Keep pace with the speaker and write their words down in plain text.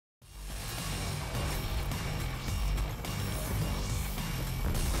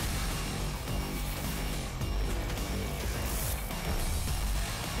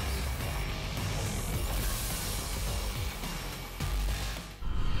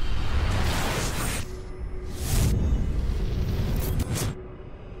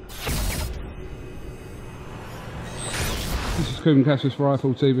KUGAN CASSIUS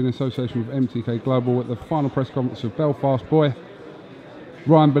Rifle TV in association with MTK Global at the final press conference of Belfast Boy.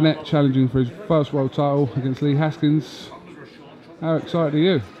 Ryan Burnett challenging for his first world title against Lee Haskins. How excited are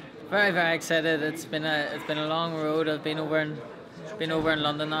you? Very, very excited. It's been a long road. I've been over in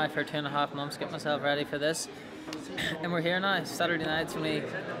London now for 2.5 months, get myself ready for this, and we're here now. Saturday night, it's only a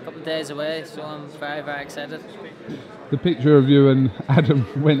couple of days away, so I'm very, very excited. The picture of you and Adam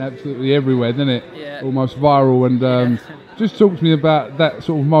went absolutely everywhere, didn't it? Yeah. Almost viral. And just talk to me about that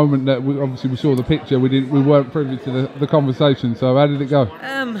sort of moment that we saw the picture. We weren't privy to the conversation. So how did it go?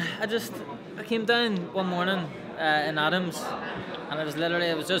 I came down one morning in Adams, and I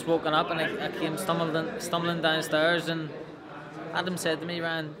was just woken up, and I came stumbling downstairs, and Adam said to me,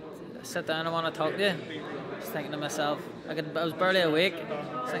 "Ryan, sit down, I want to talk to you." I was thinking to myself, I was barely awake.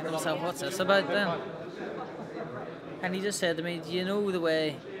 I was thinking to myself, what's this about then? And he just said to me, "Do you know the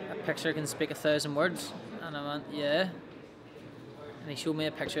way a picture can speak 1,000 words?" And I went, "Yeah." And he showed me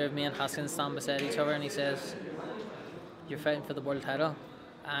a picture of me and Haskins standing beside each other, and he says, "You're fighting for the world title."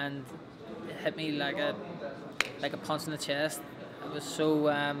 And it hit me like a punch in the chest. It was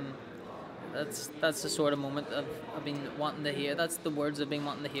so that's the sort of moment I've been wanting to hear. That's the words I've been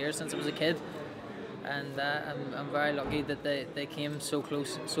wanting to hear since I was a kid. And I'm very lucky that they came so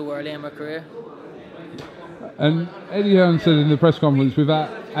close so early in my career. And Eddie Hearn said in the press conference, without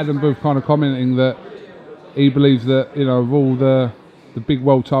Adam Booth kind of commenting, that he believes that, you know, of all the big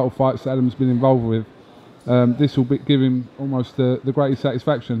world title fights that Adam's been involved with, this will give him almost the greatest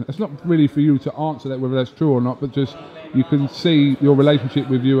satisfaction. It's not really for you to answer that, whether that's true or not, but just you can see your relationship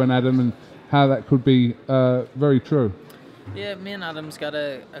with you and Adam and how that could be very true. Yeah, me and Adam's got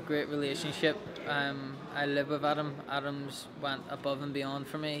a great relationship. I live with Adam. Adam's went above and beyond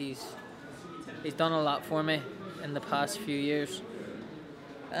for me. He's done a lot for me in the past few years,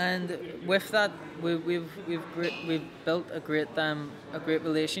 and with that, we've built a great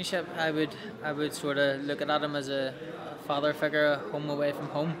relationship. I would sort of look at Adam as a father figure, a home away from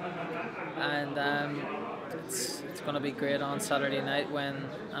home, and it's going to be great on Saturday night when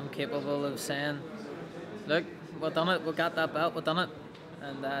I'm capable of saying, "Look, we've done it. We got that belt. We've done it,"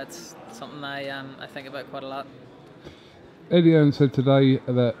 and that's something I think about quite a lot. Eddie Hearn said today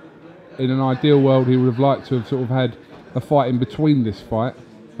that in an ideal world he would have liked to have sort of had a fight in between this fight,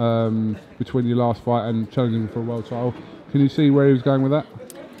 between your last fight and challenging for a world title. Can you see where he was going with that?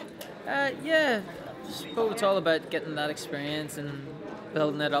 Yeah, I suppose it's all about getting that experience and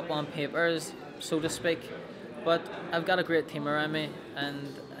building it up on papers, so to speak. But I've got a great team around me,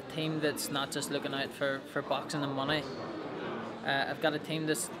 and a team that's not just looking out for boxing and money. I've got a team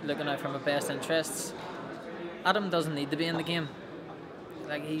that's looking out for my best interests. Adam doesn't need to be in the game.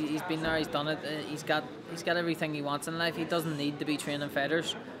 Like he's been there, he's done it. He's got everything he wants in life. He doesn't need to be training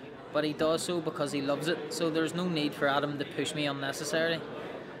fighters, but he does so because he loves it. So there's no need for Adam to push me unnecessarily.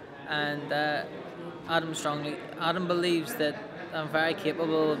 And Adam believes that I'm very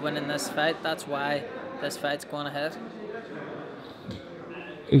capable of winning this fight. That's why this fight's going ahead.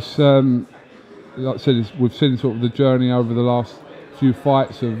 It's like I said, we've seen sort of the journey over the last few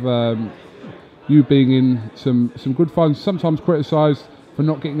fights of you being in some good fights, sometimes criticised for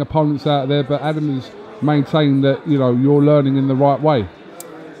not getting opponents out there, but Adam has maintained that, you know, you're learning in the right way.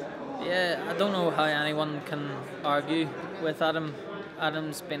 Yeah, I don't know how anyone can argue with Adam.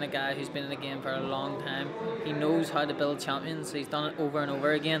 Adam's been a guy who's been in the game for a long time. He knows how to build champions. He's done it over and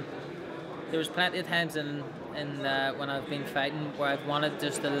over again. There was plenty of times in when I've been fighting where I've wanted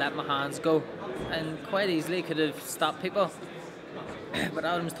just to let my hands go, and quite easily could have stopped people. But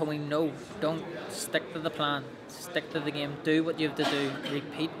Adam's told me, no, don't. Stick to the plan, stick to the game, do what you have to do,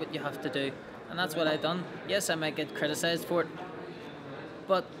 repeat what you have to do. And that's what I've done. Yes, I might get criticised for it,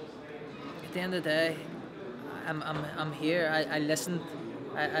 but at the end of the day, I'm here. I listened.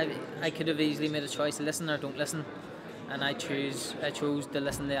 I could have easily made a choice, listen or don't listen, and I chose to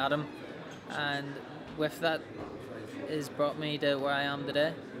listen to Adam, and with that has brought me to where I am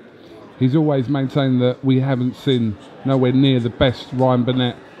today. He's always maintained that we haven't seen nowhere near the best Ryan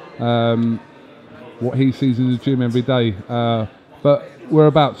Burnett, what he sees in the gym every day, but we're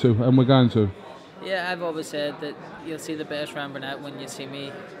about to, and we're going to. Yeah, I've always said that you'll see the best Ryan Burnett when you see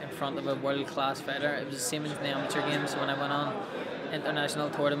me in front of a world-class fighter. It was the same as the amateur games when I went on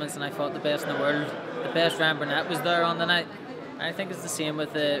international tournaments and I fought the best in the world. The best Ryan Burnett was there on the night. And I think it's the same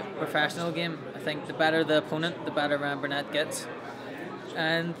with the professional game. I think the better the opponent, the better Ryan Burnett gets.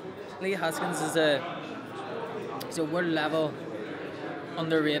 And Lee Haskins is a world-level,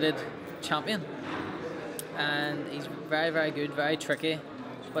 underrated champion. And he's very, very good, very tricky.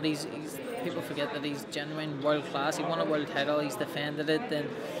 But people forget that he's genuine world class. He won a world title, he's defended it, and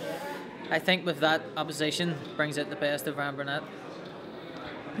I think with that opposition brings out the best of Burnett.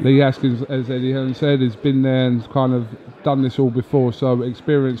 Lee Haskins, as Eddie Hearn said, has been there and kind of done this all before. So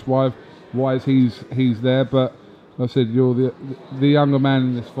experience-wise, he's there. But like I said, you're the younger man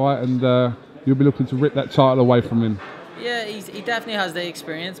in this fight, and you'll be looking to rip that title away from him. Yeah, he definitely has the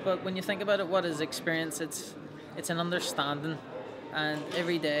experience. But when you think about it, what is experience? It's an understanding. And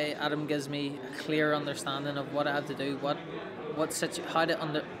every day, Adam gives me a clear understanding of what I have to do, how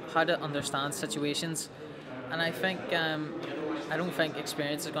to understand situations, and I think I don't think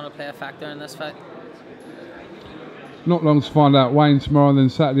experience is going to play a factor in this fight. Not long to find out. Wayne tomorrow, and then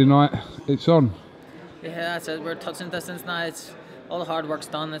Saturday night, it's on. Yeah, that's it. We're touching distance now. It's all the hard work's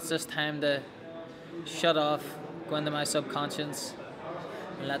done. It's just time to shut off, go into my subconscious,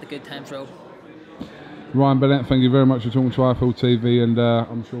 and let the good times roll. Ryan Burnett, thank you very much for talking to IFL TV, and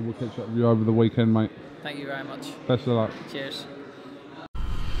I'm sure we'll catch up with you over the weekend, mate. Thank you very much. Best of luck. Cheers.